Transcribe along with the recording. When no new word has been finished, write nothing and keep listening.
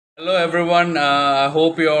Hello everyone, I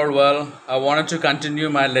hope you are well. I wanted to continue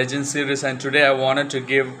my legend series, and today I wanted to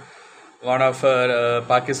give one of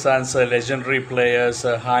Pakistan's legendary players,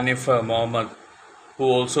 Hanif Mohammed, who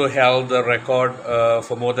also held the record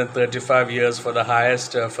for more than 35 years for the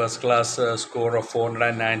highest first class score of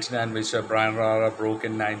 499, which Brian Lara broke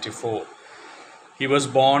in 94. He was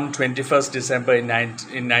born 21st December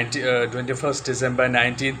 21st December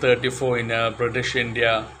 1934 in British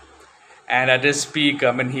India, and at his peak,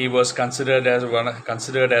 I mean, he was considered as one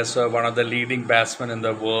of the leading batsmen in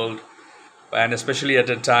the world, and especially at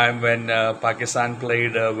a time when Pakistan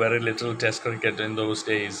played very little Test cricket in those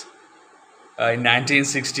days. In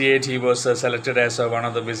 1968, he was selected as one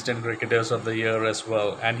of the Wisden Cricketers of the Year as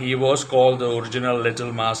well, and he was called the original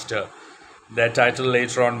Little Master. That title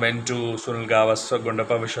later on went to Sunil Gavaskar,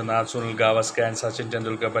 Gundappa Vishwanath, Sunil Gavaskar, and Sachin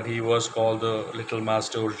Tendulkar, but he was called the Little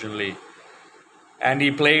Master originally. And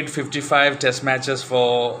he played 55 test matches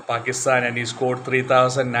for Pakistan, and he scored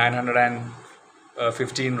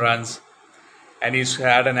 3,915 runs, and he's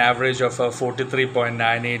had an average of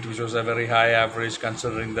 43.98, which was a very high average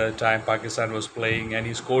considering the time Pakistan was playing, and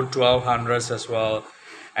he scored 12 hundreds as well,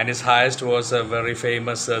 and his highest was a very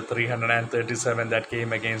famous 337 that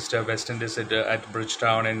came against West Indies at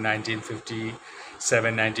Bridgetown in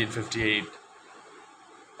 1957-1958.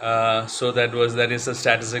 So that is the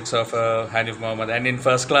statistics of Hanif Mohammed. And in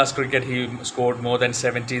first class cricket, he scored more than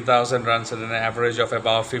 70,000 runs at an average of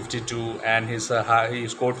about 52, and he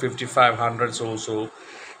scored 55 hundreds also,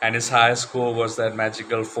 and his highest score was that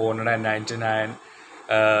magical 499.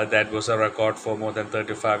 That was a record for more than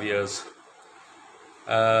 35 years.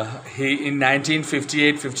 He in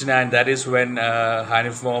 1958-59, that is when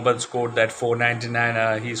Hanif Mohammed scored that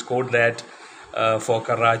 499. He scored that for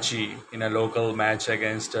Karachi in a local match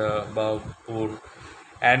against Bahawalpur,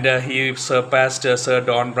 and he surpassed Sir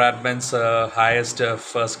Don Bradman's highest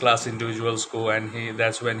first class individual score, and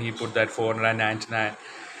that's when he put that 499.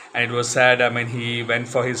 And it was sad. I mean, he went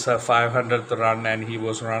for his 500th run and he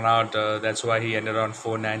was run out. That's why he ended on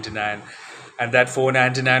 499. And that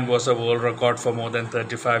 499 was a world record for more than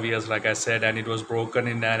 35 years, like I said, and it was broken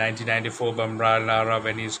in 1994 by Brian Lara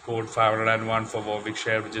when he scored 501 for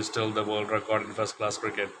Warwickshire, which is still the world record in first class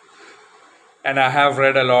cricket. And I have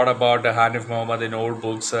read a lot about Hanif Mohammed in old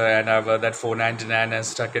books, and that 499 has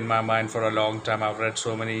stuck in my mind for a long time. I've read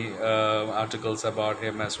so many articles about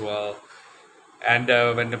him as well. And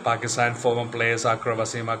when the Pakistan former players, Akram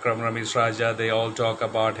Wasim, Akram Ramesh Raja, they all talk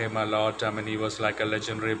about him a lot. I mean, he was like a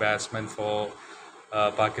legendary batsman for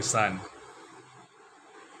Pakistan.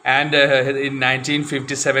 And in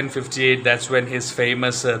 1957-58, that's when his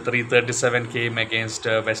famous 337 came against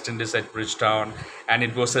West Indies at Bridgetown. And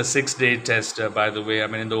it was a 6-day test, by the way. I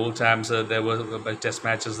mean, in the old times, there were test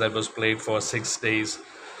matches that was played for 6 days.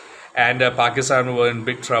 And Pakistan were in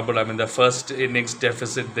big trouble. I mean, the first innings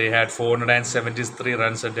deficit, they had 473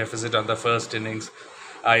 runs of deficit on the first innings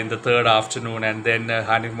in the third afternoon. And then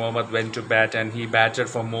Hanif Mohammed went to bat, and he batted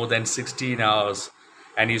for more than 16 hours.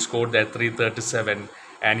 And he scored that 337.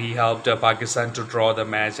 And he helped Pakistan to draw the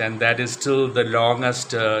match. And that is still the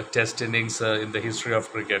longest test innings in the history of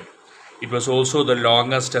cricket. It was also the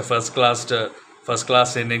longest first class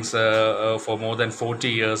innings for more than 40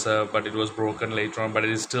 years, but it was broken later on. But it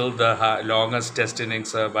is still the longest test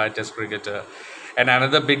innings by a test cricketer. And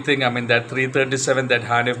another big thing, I mean, that 337 that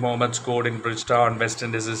Hanif Mohammed scored in Bridgetown, West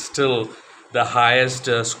Indies, is still the highest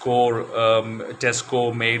test score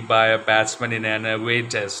made by a batsman in an away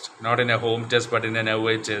test, not in a home test, but in an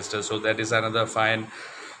away test. So that is another fine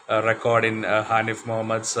record in Hanif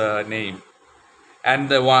Mohammed's name.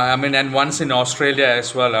 And and once in Australia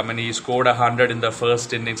as well. I mean, he scored 100 in the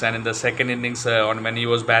first innings, and in the second innings, when he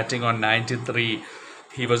was batting on 93,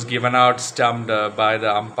 he was given out stumped by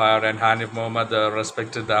the umpire, and Hanif Mohammed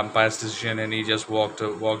respected the umpire's decision, and he just walked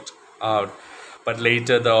out. But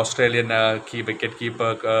later, the Australian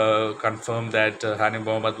wicket-keeper confirmed that Hanif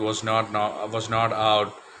Mohammed was not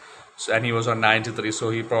out, and he was on 93, so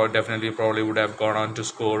he probably would have gone on to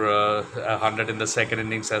score 100 in the second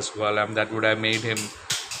innings as well, and that would have made him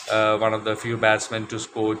one of the few batsmen to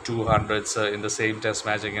score 200s in the same test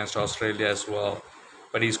match against Australia as well.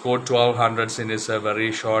 But he scored 12 hundreds in his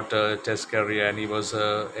very short test career, and he was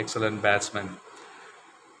an excellent batsman.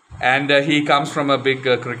 And he comes from a big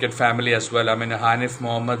cricket family as well. I mean, Hanif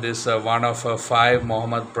Mohammed is one of 5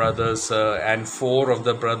 Mohammed brothers, and 4 of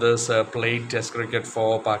the brothers played Test cricket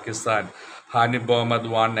for Pakistan. Hanif Mohammed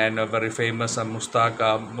one, and a very famous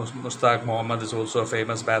Mustaq Mohammed is also a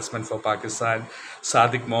famous batsman for Pakistan.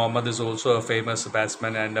 Sadiq Mohammed is also a famous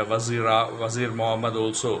batsman, and Wazir Mohammed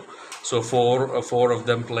also. So four of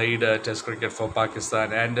them played Test cricket for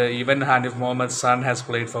Pakistan, and even Hanif Mohammed's son has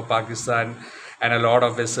played for Pakistan, and a lot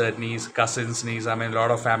of his cousins, niece, I mean, a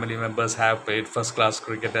lot of family members have played first class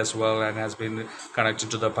cricket as well, and has been connected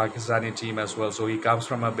to the Pakistani team as well. So he comes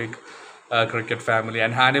from a big cricket family,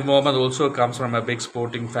 and Hanif Mohammed also comes from a big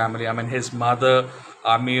sporting family. I mean, his mother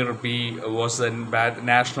Amir B was a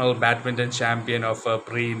national badminton champion of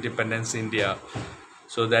pre-independence India.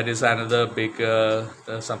 So that is another big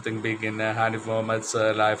something big in Hanif Mohammed's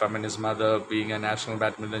life. I mean, his mother being a national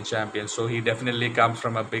badminton champion. So he definitely comes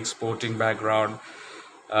from a big sporting background.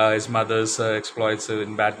 His mother's exploits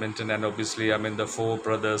in badminton, and obviously, I mean, the four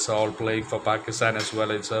brothers are all playing for Pakistan as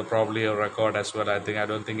well. It's probably a record as well. I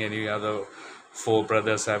don't think any other four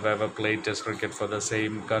brothers have ever played Test cricket for the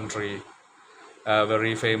same country.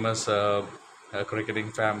 Very famous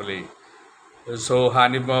cricketing family. So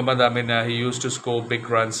Hanif Mohammed, I mean, he used to score big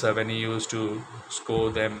runs when he used to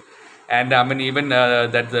score them, and I mean, even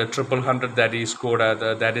that the triple hundred that he scored,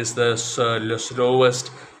 that is the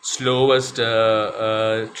slowest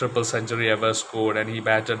triple century ever scored, and he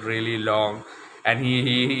batted really long, and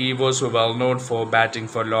he was well known for batting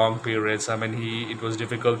for long periods. I mean, it was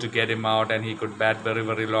difficult to get him out, and he could bat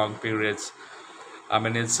very long periods. I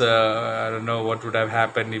mean, it's I don't know what would have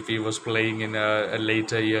happened if he was playing in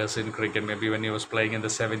later years in cricket. Maybe when he was playing in the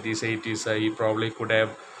 70s, 80s, he probably could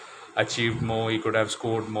have achieved more. He could have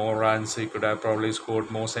scored more runs. He could have probably scored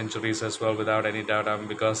more centuries as well, without any doubt.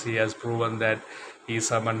 Because he has proven that he's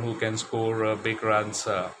someone who can score big runs.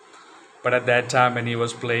 But at that time, when he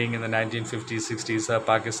was playing in the 1950s, 60s,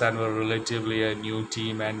 Pakistan were relatively a new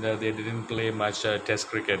team, and they didn't play much Test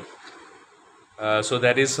cricket. So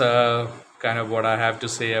that is kind of what I have to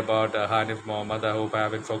say about Hanif Mohammed. I hope I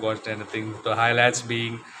haven't forgotten anything. The highlights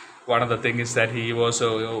being, one of the things is that he was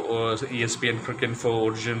ESPN Cricket Info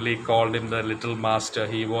originally called him the Little Master.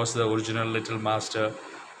 He was the original Little Master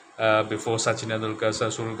before Sachin Tendulkar,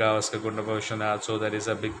 Sunil Gavaskar, Gundabhushan. So that is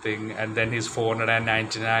a big thing. And then his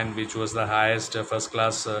 499, which was the highest first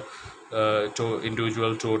class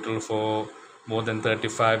individual total for more than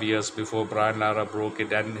 35 years before Brian Lara broke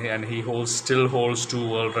it, and he still holds two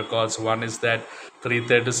world records. One is that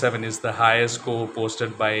 337 is the highest score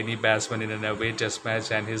posted by any batsman in an away Test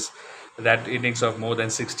match, and that innings of more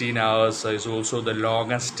than 16 hours is also the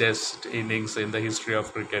longest Test innings in the history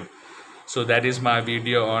of cricket. So that is my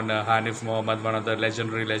video on Hanif Mohammed, one of the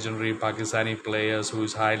legendary Pakistani players who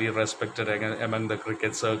is highly respected among the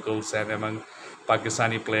cricket circles and among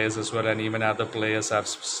Pakistani players as well, and even other players. I've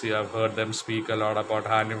heard them speak a lot about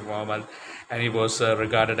Hanif Mohammed, and he was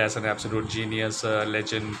regarded as an absolute genius,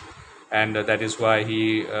 legend, and that is why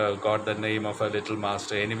he got the name of a Little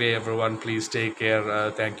Master. Anyway, everyone, please take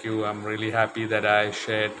care. Thank you. I'm really happy that I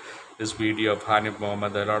shared this video of Hanif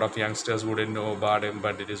Mohammed. A lot of youngsters wouldn't know about him,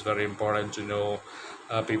 but it is very important to know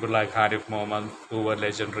people like Hanif Mohammed, who were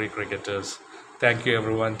legendary cricketers. Thank you,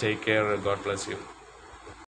 everyone. Take care. God bless you.